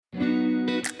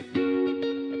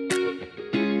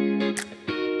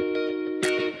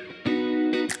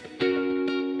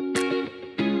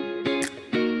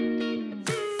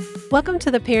Welcome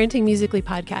to the Parenting Musically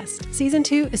podcast. Season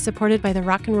 2 is supported by the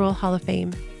Rock and Roll Hall of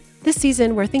Fame. This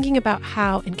season, we're thinking about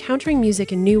how encountering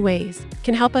music in new ways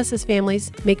can help us as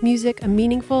families make music a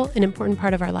meaningful and important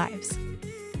part of our lives.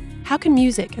 How can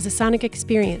music as a sonic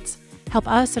experience help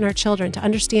us and our children to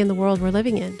understand the world we're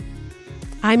living in?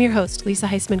 I'm your host, Lisa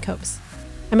Heisman-Copes.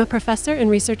 I'm a professor and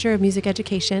researcher of music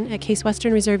education at Case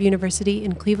Western Reserve University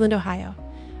in Cleveland, Ohio.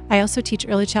 I also teach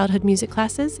early childhood music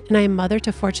classes, and I am mother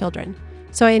to 4 children,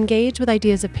 so I engage with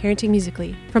ideas of parenting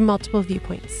musically from multiple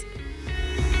viewpoints.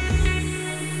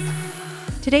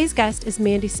 Today's guest is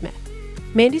Mandy Smith.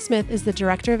 Mandy Smith is the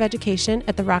Director of Education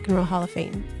at the Rock and Roll Hall of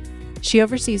Fame. She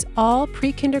oversees all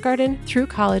pre-kindergarten through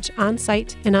college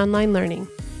on-site and online learning,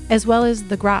 as well as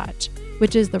The Garage,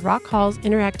 which is the Rock Hall's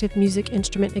interactive music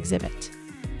instrument exhibit.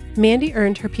 Mandy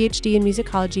earned her PhD in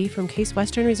musicology from Case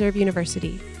Western Reserve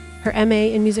University, her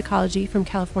MA in musicology from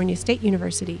California State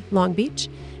University, Long Beach,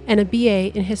 and a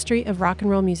BA in history of rock and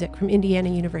roll music from Indiana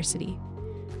University.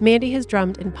 Mandy has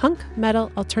drummed in punk,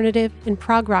 metal, alternative, and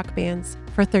prog rock bands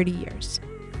for 30 years.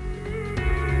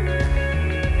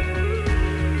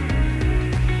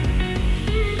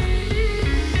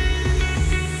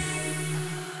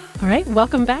 All right,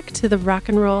 welcome back to the Rock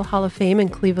and Roll Hall of Fame in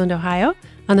Cleveland, Ohio,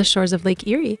 on the shores of Lake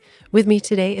Erie. With me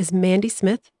today is Mandy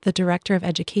Smith, the Director of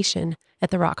Education at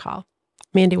the Rock Hall.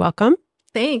 Mandy, welcome.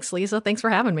 Thanks, Lisa. Thanks for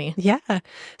having me. Yeah.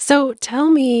 So tell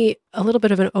me a little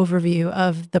bit of an overview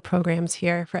of the programs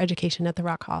here for education at the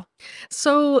Rock Hall.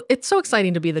 So it's so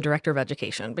exciting to be the Director of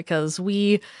Education because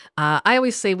I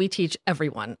always say we teach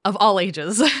everyone of all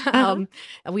ages.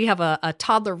 We have a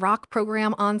toddler rock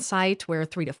program on site where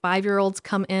 3 to 5-year-olds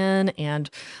come in and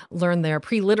learn their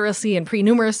pre-literacy and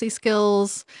pre-numeracy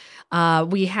skills.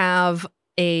 We have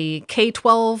a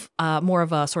K-12, more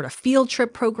of a sort of field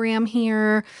trip program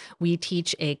here. We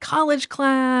teach a college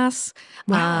class.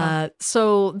 Wow.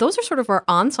 So those are sort of our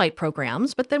on-site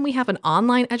programs. But then we have an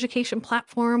online education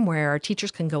platform where teachers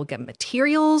can go get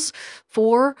materials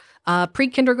for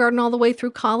pre-kindergarten all the way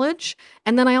through college.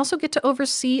 And then I also get to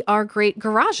oversee our great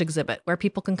garage exhibit where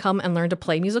people can come and learn to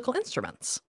play musical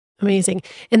instruments. Amazing.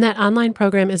 And that online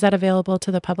program, is that available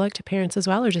to the public, to parents as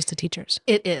well, or just to teachers?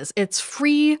 It is. It's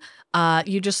free.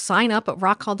 You just sign up at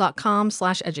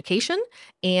rockhall.com/education.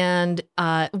 And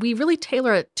we really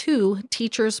tailor it to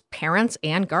teachers, parents,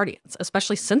 and guardians,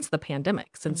 especially since the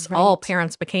pandemic, since all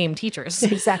parents became teachers.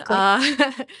 Exactly.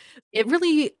 It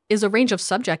really is a range of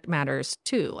subject matters,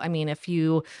 too. I mean, if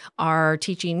you are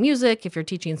teaching music, if you're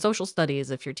teaching social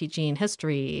studies, if you're teaching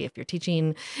history, if you're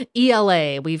teaching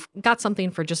ELA, we've got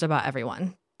something for just about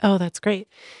everyone. Oh, that's great.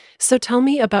 So tell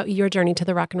me about your journey to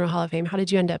the Rock and Roll Hall of Fame. How did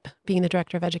you end up being the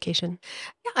Director of Education?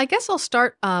 Yeah, I guess I'll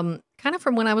start kind of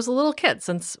from when I was a little kid,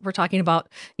 since we're talking about,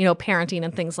 parenting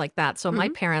and things like that. So my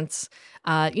parents,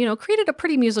 created a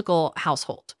pretty musical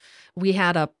household. We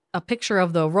had a picture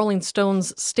of the Rolling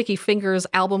Stones' Sticky Fingers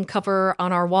album cover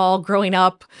on our wall growing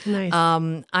up. Nice.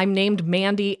 I'm named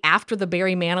Mandy after the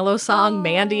Barry Manilow song,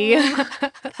 Mandy.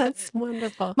 That's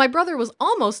wonderful. My brother was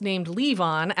almost named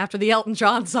Levon after the Elton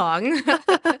John song.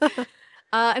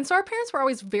 And so our parents were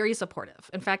always very supportive.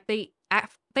 In fact, they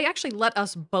actually let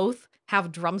us both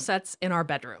have drum sets in our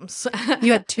bedrooms.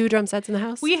 You had 2 drum sets in the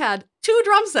house? We had 2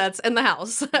 drum sets in the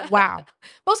house. Wow.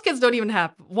 Most kids don't even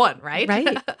have one, right?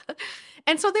 Right.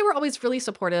 And so they were always really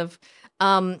supportive.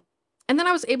 And then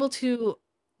I was able to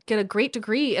get a great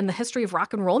degree in the history of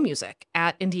rock and roll music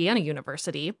at Indiana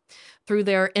University through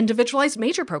their individualized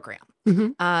major program.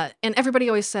 Mm-hmm. And everybody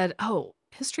always said, oh,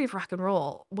 history of rock and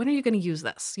roll, when are you going to use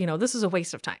this? This is a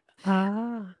waste of time.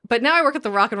 But now I work at the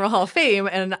Rock and Roll Hall of Fame,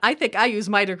 and I think I use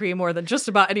my degree more than just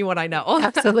about anyone I know.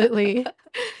 Absolutely.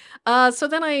 So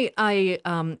then I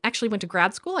actually went to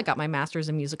grad school. I got my master's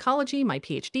in musicology, my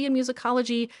PhD in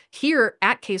musicology here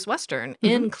at Case Western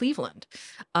in Cleveland.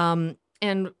 And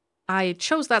I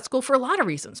chose that school for a lot of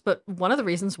reasons, but one of the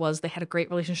reasons was they had a great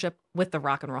relationship with the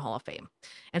Rock and Roll Hall of Fame.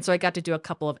 And so I got to do a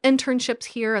couple of internships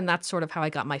here, and that's sort of how I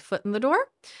got my foot in the door.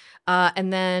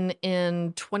 And then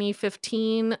in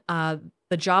 2015,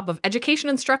 the job of education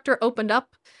instructor opened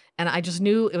up, and I just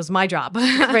knew it was my job.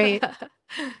 Great.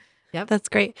 Yep. That's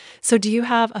great. So do you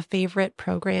have a favorite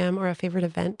program or a favorite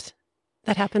event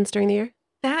that happens during the year?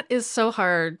 That is so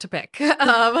hard to pick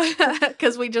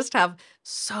because we just have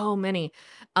so many.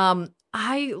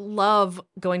 I love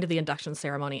going to the induction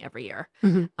ceremony every year.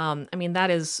 I mean, that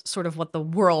is sort of what the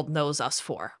world knows us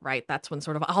for, right? That's when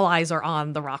sort of all eyes are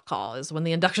on the Rock Hall, is when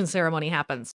the induction ceremony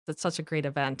happens. It's such a great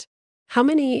event. How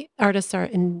many artists are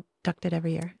inducted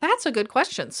every year? That's a good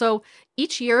question. So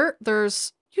each year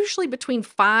there's usually between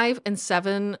 5 and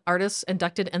 7 artists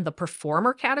inducted in the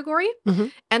performer category. Hmm.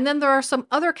 And then there are some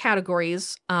other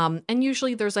categories, and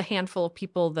usually there's a handful of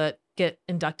people that get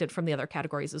inducted from the other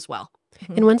categories as well.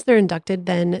 And once they're inducted,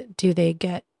 then do they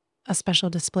get a special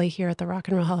display here at the Rock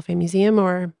and Roll Hall of Fame Museum,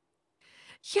 or?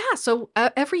 Yeah, so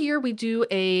every year we do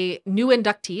a new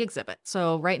inductee exhibit.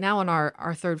 So right now on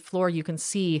our third floor, you can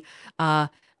see uh,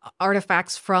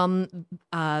 artifacts from,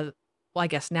 well, I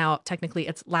guess now technically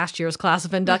it's last year's class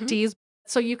of inductees.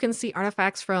 So you can see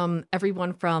artifacts from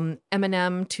everyone from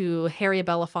Eminem to Harry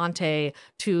Belafonte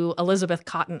to Elizabeth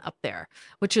Cotton up there,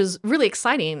 which is really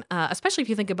exciting, especially if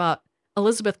you think about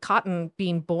Elizabeth Cotton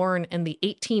being born in the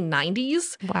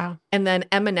 1890s. Wow. And then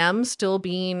Eminem still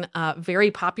being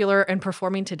very popular and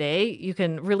performing today. You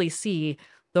can really see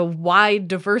the wide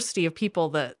diversity of people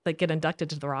that get inducted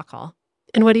to the Rock Hall.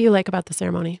 And what do you like about the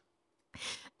ceremony?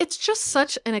 It's just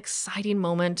such an exciting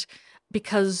moment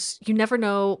because you never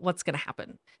know what's going to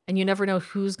happen and you never know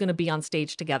who's going to be on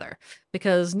stage together.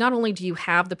 Because not only do you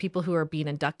have the people who are being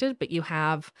inducted, but you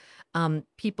have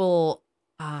people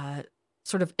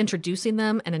sort of introducing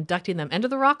them and inducting them into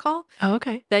the Rock Hall. Oh,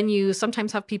 okay. Then you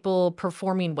sometimes have people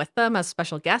performing with them as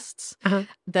special guests. Uh-huh.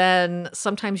 Then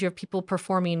sometimes you have people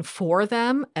performing for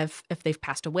them if they've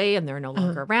passed away and they're no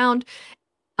longer around.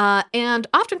 And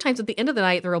oftentimes at the end of the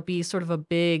night, there will be sort of a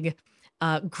big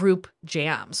group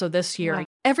jam. So this year,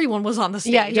 everyone was on the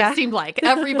stage. Yeah. It seemed like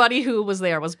everybody who was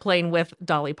there was playing with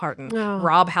Dolly Parton,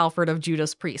 Rob Halford of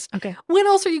Judas Priest. Okay. When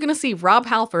else are you going to see Rob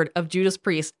Halford of Judas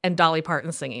Priest and Dolly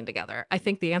Parton singing together? I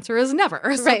think the answer is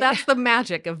never. So that's the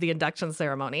magic of the induction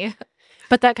ceremony.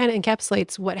 But that kind of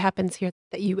encapsulates what happens here,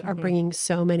 that you are bringing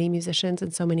so many musicians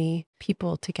and so many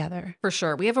people together. For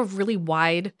sure. We have a really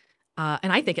wide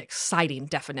and I think exciting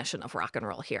definition of rock and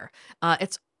roll here.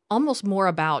 It's almost more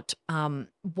about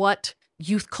what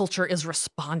youth culture is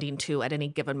responding to at any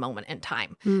given moment in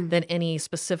time than any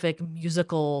specific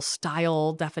musical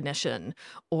style definition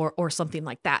or something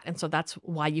like that. And so that's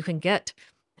why you can get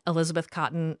Elizabeth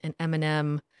Cotton and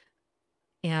Eminem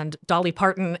and Dolly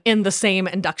Parton in the same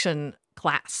induction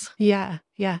class. Yeah.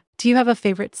 Do you have a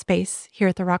favorite space here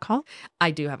at the Rock Hall?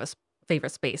 I do have a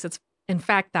favorite space. It's in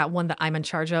fact that one that I'm in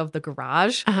charge of, the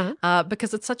garage,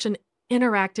 because it's such an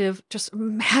interactive, just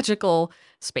magical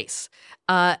space.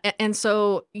 And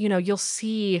so, you'll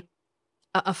see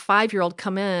a 5-year-old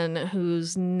come in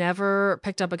who's never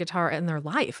picked up a guitar in their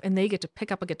life, and they get to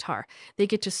pick up a guitar. They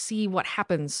get to see what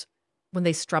happens when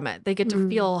they strum it. They get to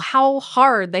feel how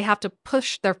hard they have to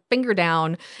push their finger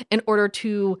down in order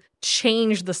to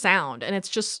change the sound. And it's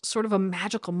just sort of a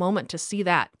magical moment to see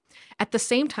that. At the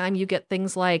same time, you get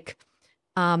things like,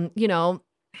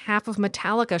 half of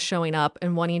Metallica showing up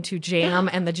and wanting to jam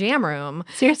in the jam room.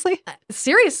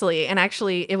 Seriously. And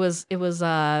actually it was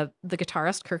the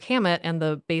guitarist Kirk Hammett and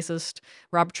the bassist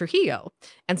Rob Trujillo.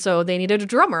 And so they needed a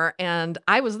drummer, and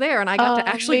I was there and I got to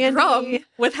actually Mandy. drum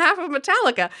with half of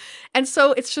Metallica. And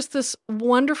so it's just this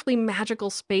wonderfully magical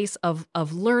space of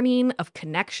learning, of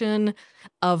connection,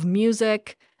 of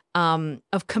music,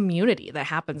 of community that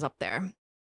happens up there.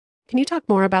 Can you talk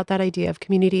more about that idea of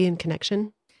community and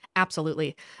connection?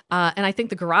 Absolutely. And I think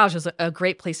the garage is a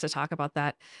great place to talk about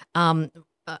that.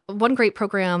 One great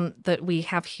program that we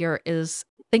have here is,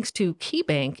 thanks to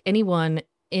KeyBank, anyone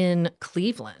in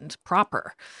Cleveland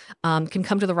proper can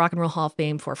come to the Rock and Roll Hall of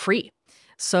Fame for free.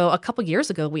 So a couple years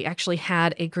ago, we actually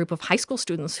had a group of high school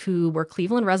students who were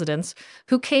Cleveland residents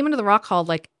who came into the Rock Hall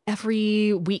like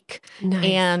every week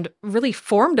and really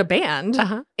formed a band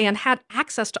and had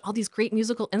access to all these great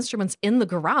musical instruments in the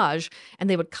garage.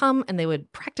 And they would come and they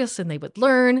would practice and they would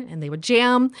learn and they would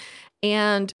jam.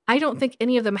 And I don't think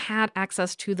any of them had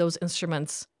access to those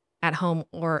instruments at home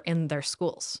or in their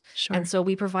schools. Sure. And so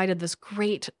we provided this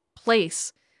great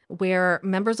place where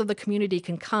members of the community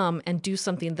can come and do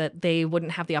something that they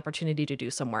wouldn't have the opportunity to do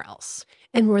somewhere else.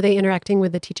 And were they interacting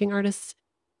with the teaching artists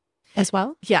as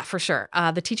well? Yeah, for sure.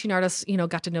 The teaching artists,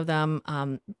 got to know them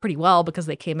pretty well because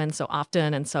they came in so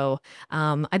often. And so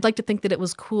I'd like to think that it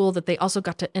was cool that they also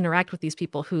got to interact with these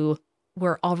people who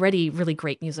were already really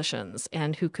great musicians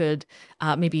and who could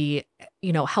maybe,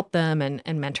 help them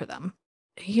and mentor them.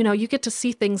 You get to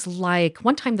see things like,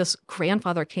 one time this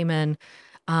grandfather came in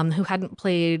who hadn't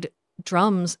played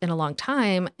drums in a long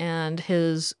time, and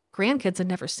his grandkids had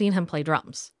never seen him play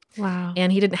drums. Wow.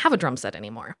 And he didn't have a drum set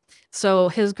anymore. So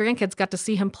his grandkids got to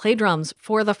see him play drums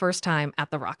for the first time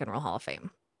at the Rock and Roll Hall of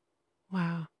Fame.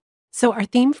 Wow. So, our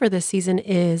theme for this season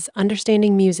is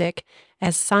understanding music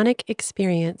as sonic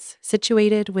experience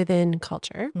situated within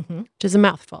culture, Mm-hmm. which is a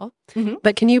mouthful. Mm-hmm.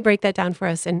 But can you break that down for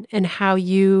us and how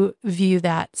you view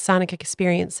that sonic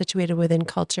experience situated within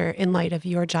culture in light of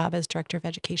your job as director of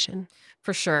education?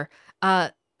 For sure.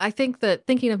 I think that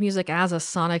thinking of music as a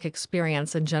sonic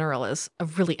experience in general is a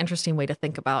really interesting way to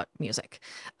think about music,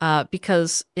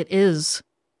 because it is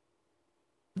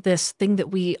this thing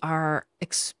that we are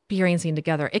experiencing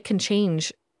together. It can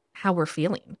change how we're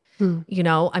feeling. Hmm.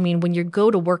 I mean, when you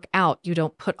go to work out, you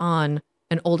don't put on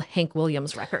an old Hank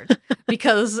Williams record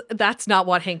because that's not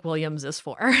what Hank Williams is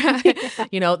for.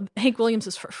 Yeah. Hank Williams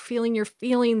is for feeling your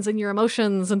feelings and your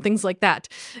emotions and things like that.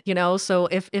 So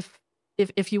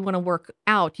if you want to work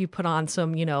out, you put on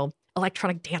some,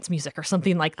 electronic dance music or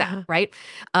something like that, Uh-huh. right?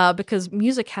 Because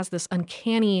music has this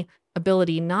uncanny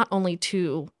ability not only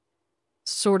to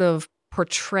sort of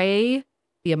portray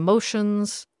the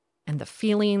emotions and the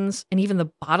feelings and even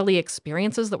the bodily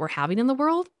experiences that we're having in the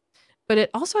world, but it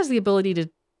also has the ability to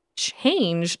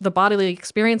change the bodily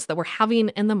experience that we're having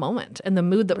in the moment and the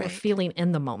mood that we're Right. feeling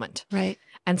in the moment. Right.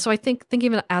 And so I think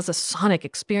thinking of it as a sonic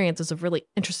experience is a really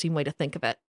interesting way to think of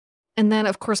it. And then,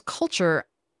 of course, culture.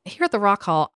 Here at the Rock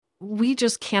Hall, we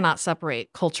just cannot separate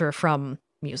culture from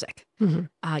music. Mhm.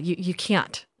 You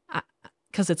can't,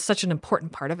 because it's such an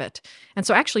important part of it. And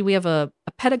so actually we have a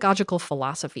pedagogical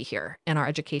philosophy here in our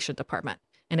education department,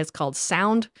 and it's called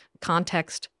sound,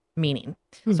 context, meaning.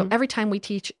 So Mhm. every time we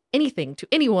teach anything to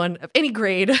anyone of any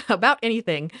grade about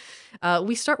anything,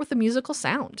 we start with the musical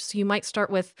sound. So you might start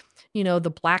with,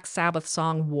 the Black Sabbath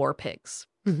song War Pigs.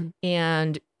 Mhm.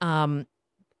 And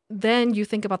then you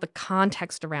think about the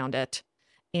context around it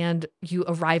and you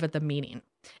arrive at the meaning.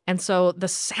 And so the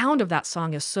sound of that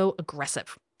song is so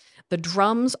aggressive. The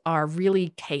drums are really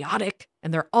chaotic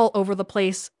and they're all over the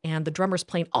place. And the drummer's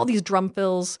playing all these drum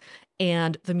fills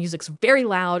and the music's very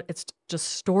loud. It's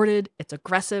distorted. It's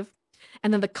aggressive.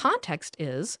 And then the context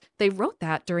is they wrote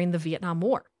that during the Vietnam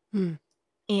War. Mm.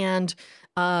 And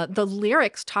the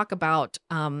lyrics talk about,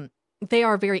 they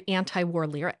are very anti-war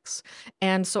lyrics.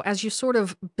 And so as you sort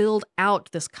of build out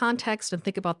this context and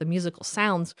think about the musical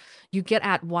sounds, you get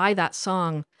at why that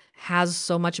song has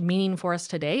so much meaning for us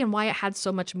today and why it had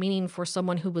so much meaning for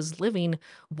someone who was living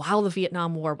while the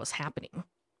Vietnam War was happening.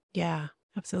 Yeah,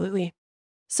 absolutely.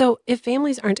 So, if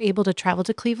families aren't able to travel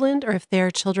to Cleveland or if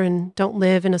their children don't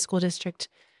live in a school district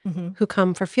Mhm. who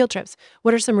come for field trips,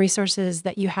 what are some resources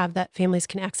that you have that families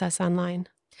can access online?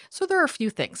 So there are a few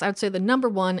things. I would say the number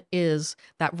one is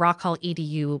that Rock Hall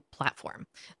EDU platform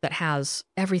that has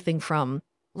everything from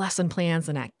lesson plans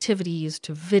and activities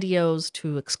to videos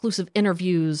to exclusive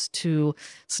interviews to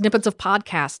snippets of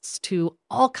podcasts to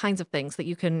all kinds of things that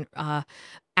you can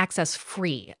access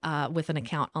free with an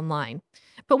account online.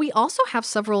 But we also have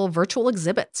several virtual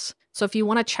exhibits. So if you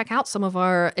want to check out some of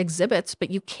our exhibits, but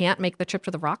you can't make the trip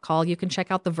to the Rock Hall, you can check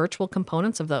out the virtual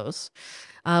components of those.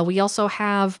 We also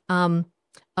have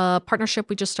a partnership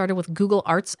we just started with Google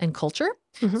Arts and Culture.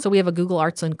 Mhm. So we have a Google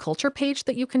Arts and Culture page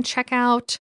that you can check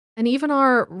out. And even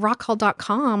our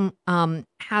rockhall.com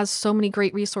has so many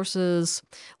great resources,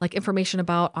 like information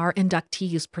about our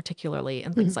inductees, particularly,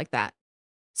 and things Mhm. like that.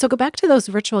 So, go back to those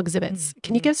virtual exhibits.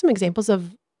 Can you Mhm. give some examples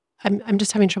of? I'm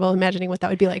just having trouble imagining what that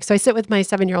would be like. So, I sit with my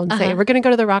 7-year-old and say, Uh-huh. "We're going to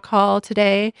go to the Rock Hall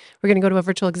today. We're going to go to a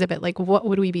virtual exhibit." Like, what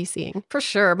would we be seeing? For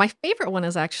sure. My favorite one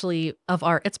is actually of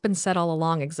our It's Been Said All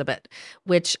Along exhibit,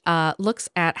 which looks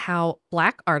at how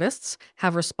Black artists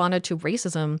have responded to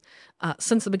racism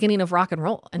since the beginning of rock and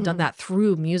roll and done Mm. that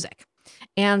through music.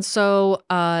 And so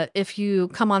if you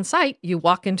come on site, you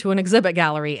walk into an exhibit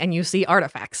gallery and you see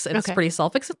artifacts. It's Okay. pretty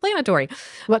self-explanatory,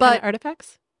 What kind of but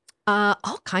artifacts?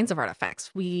 all kinds of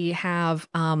artifacts. We have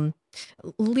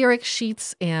lyric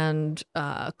sheets and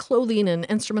clothing and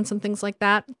instruments and things like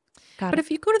that. Got But it.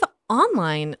 if you go to the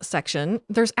online section,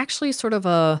 there's actually sort of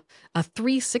a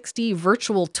 360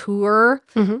 virtual tour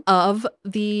Mhm. of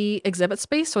the exhibit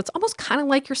space. So it's almost kind of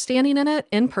like you're standing in it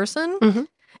in person. Mhm.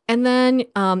 And then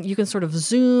you can sort of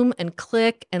zoom and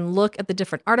click and look at the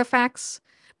different artifacts.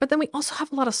 But then we also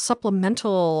have a lot of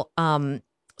supplemental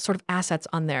sort of assets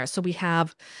on there. So we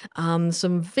have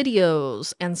some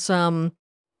videos and some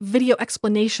video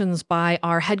explanations by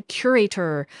our head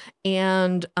curator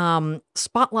and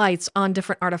spotlights on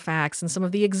different artifacts and some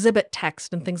of the exhibit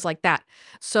text and things like that.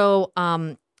 So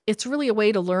it's really a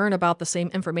way to learn about the same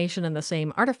information and the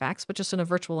same artifacts, but just in a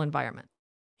virtual environment.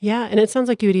 Yeah, and it sounds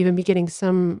like you would even be getting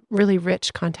some really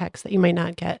rich context that you might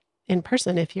not get in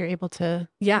person if you're able to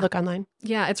Yeah. look online.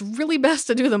 Yeah, it's really best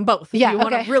to do them both. Yeah, You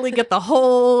want to okay. really get the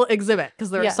whole exhibit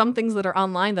because there Yeah. are some things that are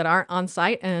online that aren't on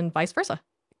site and vice versa.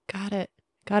 Got it.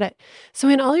 Got it. So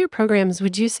in all your programs,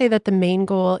 would you say that the main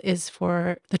goal is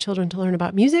for the children to learn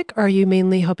about music, or are you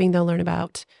mainly hoping they'll learn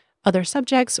about other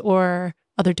subjects or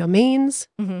other domains?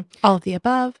 Mhm. All of the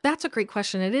above? That's a great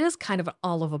question. It is kind of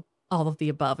all of the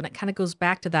above, and it kind of goes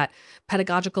back to that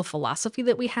pedagogical philosophy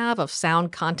that we have of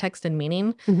sound, context, and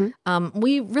meaning. Mhm.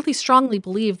 We really strongly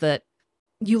believe that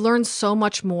you learn so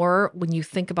much more when you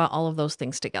think about all of those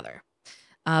things together.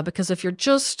 Because if you're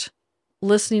just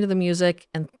listening to the music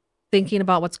and thinking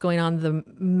about what's going on, the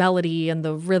melody and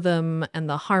the rhythm and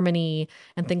the harmony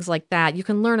and things like that, you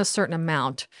can learn a certain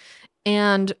amount.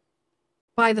 And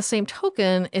by the same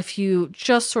token, if you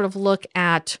just sort of look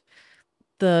at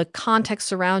the context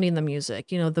surrounding the music,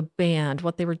 the band,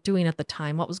 what they were doing at the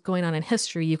time, what was going on in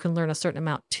history, you can learn a certain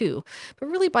amount too. But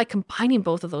really, by combining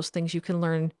both of those things, you can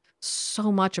learn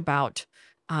so much about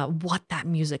what that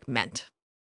music meant.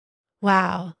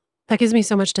 Wow. That gives me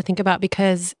so much to think about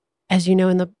because, as you know,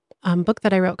 in the book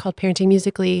that I wrote called Parenting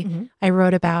Musically, Mhm. I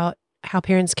wrote about how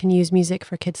parents can use music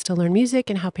for kids to learn music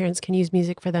and how parents can use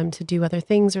music for them to do other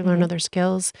things or learn Mhm. other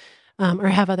skills or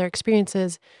have other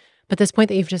experiences. But this point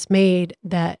that you've just made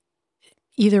that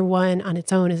either one on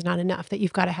its own is not enough, that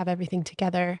you've got to have everything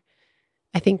together,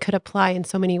 I think could apply in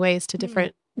so many ways to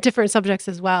Mm. different subjects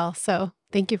as well. So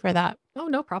thank you for that. Oh,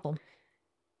 no problem.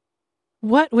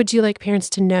 What would you like parents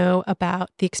to know about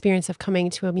the experience of coming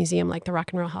to a museum like the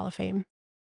Rock and Roll Hall of Fame?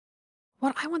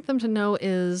 What I want them to know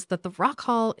is that the Rock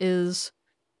Hall is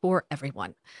for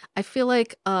everyone. I feel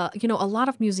like, a lot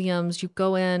of museums, you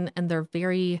go in and they're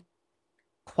very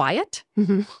quiet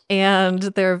Mhm. and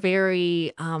they're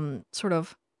very sort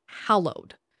of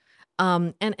hallowed.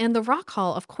 And the Rock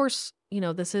Hall, of course,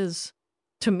 this is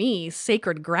to me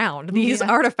sacred ground. These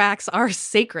Yeah. artifacts are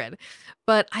sacred.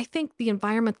 But I think the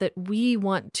environment that we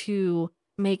want to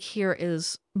make here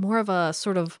is more of a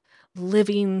sort of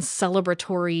living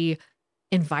celebratory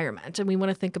environment. And we want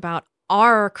to think about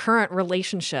our current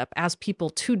relationship as people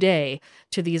today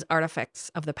to these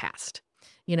artifacts of the past.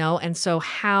 And so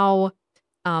how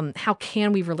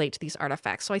can we relate to these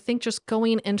artifacts? So I think just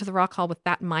going into the Rock Hall with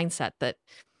that mindset that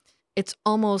it's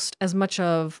almost as much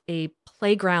of a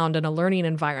playground and a learning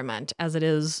environment as it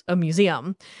is a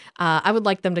museum. I would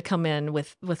like them to come in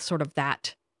with sort of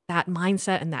that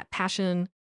mindset and that passion.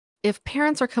 If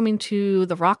parents are coming to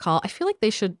the Rock Hall, I feel like they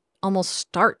should almost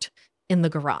start in the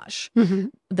garage,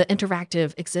 Mhm. the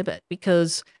interactive exhibit,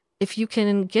 because if you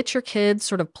can get your kids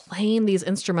sort of playing these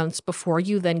instruments before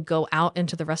you then go out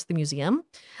into the rest of the museum,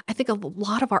 I think a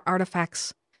lot of our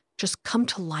artifacts just come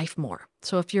to life more.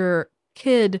 So if your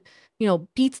kid,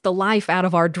 beats the life out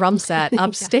of our drum set Yeah.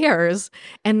 upstairs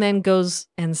and then goes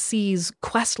and sees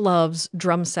Questlove's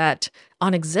drum set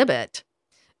on exhibit,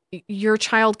 your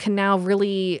child can now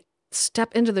really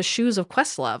step into the shoes of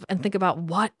Questlove and think about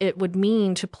what it would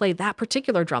mean to play that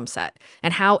particular drum set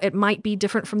and how it might be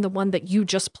different from the one that you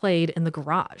just played in the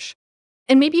garage.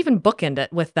 And maybe even bookend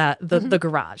it with the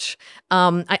garage.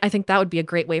 I think that would be a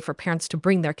great way for parents to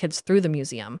bring their kids through the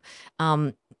museum,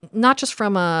 not just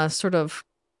from a sort of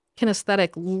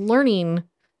kinesthetic learning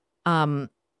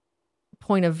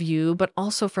point of view, but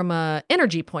also from a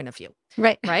energy point of view.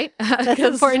 Right. Right? That's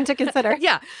important to consider.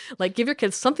 Yeah. Like give your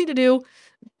kids something to do,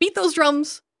 beat those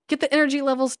drums, get the energy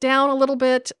levels down a little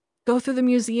bit, go through the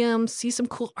museum, see some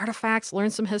cool artifacts, learn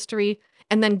some history,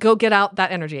 and then go get out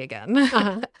that energy again.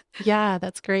 Uh-huh. Yeah,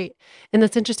 that's great. And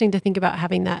that's interesting to think about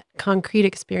having that concrete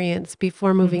experience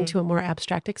before moving Mhm. to a more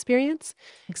abstract experience.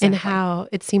 And Exactly. how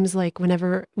it seems like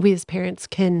whenever we as parents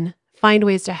can find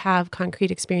ways to have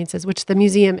concrete experiences, which the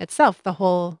museum itself, the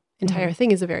whole entire Mhm.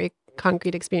 thing is a very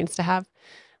concrete experience to have,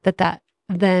 that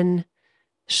then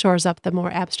shores up the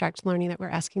more abstract learning that we're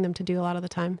asking them to do a lot of the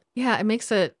time. Yeah, it makes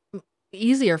it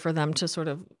easier for them to sort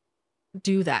of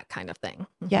do that kind of thing.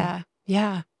 Mhm. Yeah.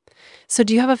 Yeah. So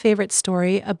do you have a favorite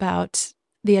story about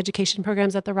the education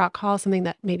programs at the Rock Hall, something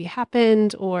that maybe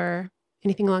happened or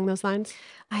anything along those lines?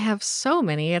 I have so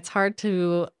many. It's hard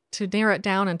to narrow it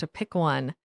down and to pick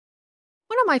one.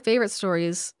 One of my favorite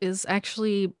stories is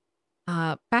actually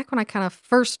back when I kind of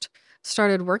first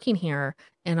started working here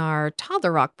in our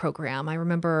toddler rock program. I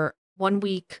remember one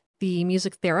week the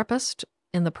music therapist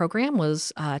in the program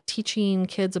was teaching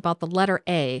kids about the letter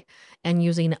A and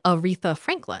using Aretha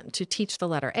Franklin to teach the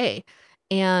letter A.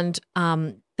 And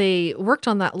they worked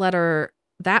on that letter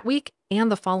that week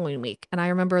and the following week. And I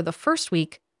remember the first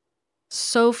week,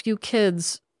 so few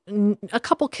kids, a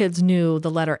couple kids knew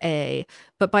the letter A,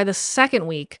 but by the second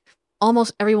week,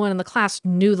 almost everyone in the class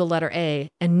knew the letter A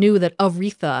and knew that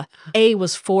Aretha, A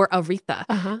was for Aretha.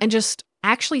 Uh-huh. And just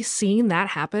actually seeing that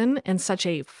happen in such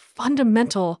a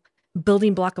fundamental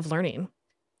building block of learning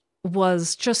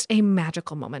was just a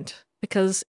magical moment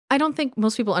because I don't think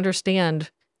most people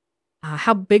understand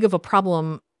how big of a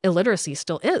problem illiteracy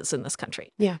still is in this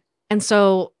country. Yeah. And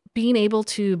so being able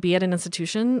to be at an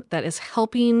institution that is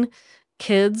helping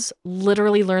kids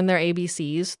literally learn their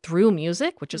ABCs through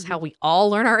music, which is how we all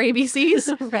learn our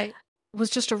ABCs, Right. was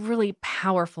just a really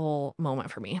powerful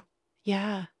moment for me.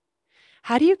 Yeah.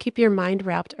 How do you keep your mind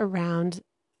wrapped around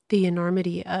the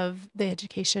enormity of the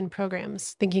education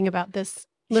programs? Thinking about this,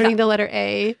 learning the letter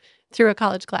A through a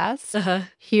college class,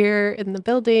 here in the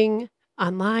building,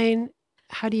 online.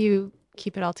 How do you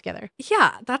keep it all together?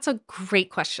 Yeah, that's a great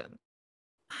question.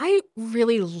 I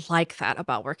really like that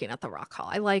about working at the Rock Hall.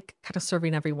 I like kind of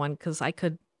serving everyone because I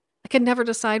could never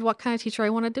decide what kind of teacher I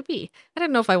wanted to be. I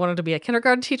didn't know if I wanted to be a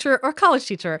kindergarten teacher or a college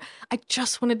teacher. I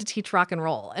just wanted to teach rock and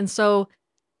roll. And so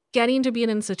getting to be an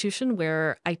institution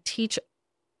where I teach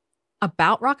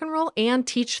about rock and roll and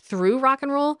teach through rock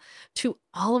and roll to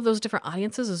all of those different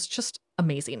audiences is just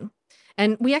amazing.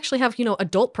 And we actually have,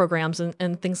 adult programs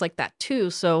and things like that too.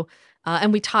 So,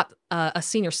 and we taught a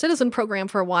senior citizen program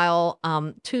for a while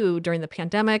too during the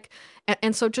pandemic.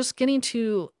 And so just getting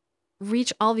to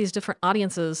reach all these different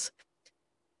audiences,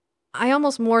 I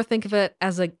almost more think of it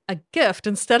as a gift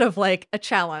instead of like a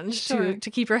challenge to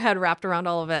keep your head wrapped around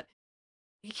all of it.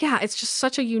 Yeah, it's just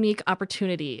such a unique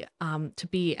opportunity to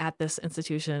be at this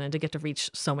institution and to get to reach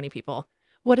so many people.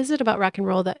 What is it about rock and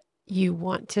roll that you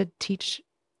want to teach?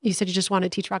 You said you just want to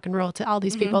teach rock and roll to all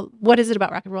these people. What is it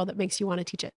about rock and roll that makes you want to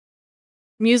teach it?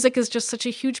 Music is just such a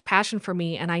huge passion for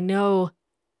me. And I know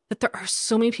that there are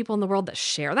so many people in the world that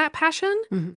share that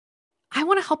passion. I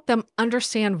want to help them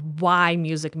understand why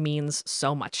music means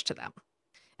so much to them.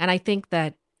 And I think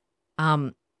that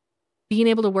being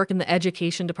able to work in the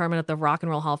education department at the Rock and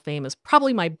Roll Hall of Fame is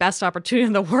probably my best opportunity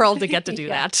in the world to get to do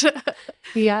that.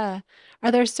 Yeah.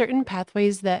 Are there certain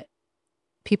pathways that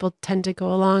people tend to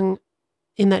go along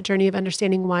in that journey of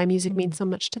understanding why music means so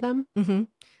much to them?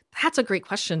 That's a great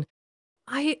question.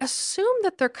 I assume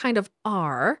that there kind of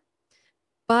are,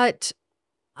 but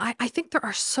I think there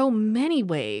are so many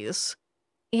ways.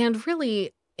 And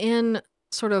really, in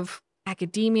sort of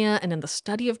academia and in the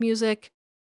study of music,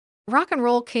 rock and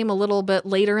roll came a little bit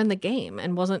later in the game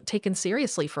and wasn't taken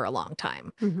seriously for a long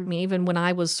time. I mean, even when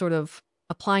I was sort of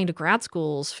applying to grad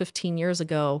schools 15 years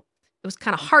ago, it was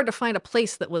kind of hard to find a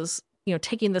place that was,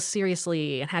 taking this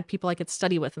seriously and had people I could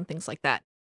study with and things like that.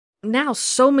 Now,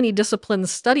 so many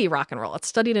disciplines study rock and roll. It's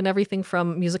studied in everything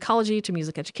from musicology to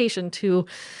music education to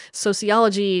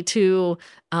sociology to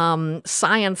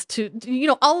science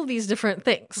to, all of these different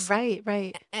things.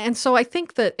 Right. And so I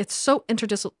think that it's so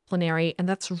interdisciplinary, and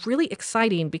that's really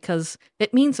exciting because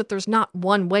it means that there's not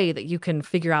one way that you can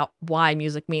figure out why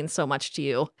music means so much to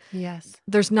you. Yes.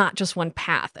 There's not just one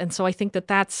path. And so I think that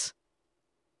that's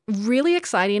really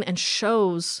exciting and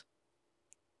shows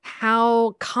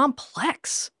how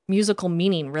complex musical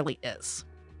meaning really is.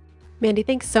 Mandy,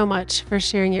 thanks so much for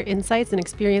sharing your insights and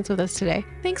experience with us today.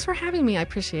 Thanks for having me. I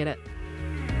appreciate it.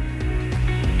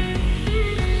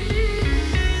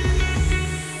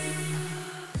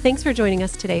 Thanks for joining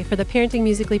us today for the Parenting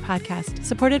Musically podcast,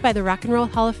 supported by the Rock and Roll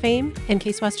Hall of Fame and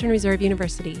Case Western Reserve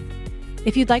University.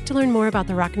 If you'd like to learn more about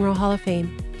the Rock and Roll Hall of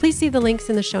Fame, please see the links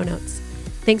in the show notes.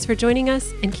 Thanks for joining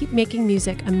us, and keep making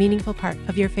music a meaningful part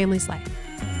of your family's life.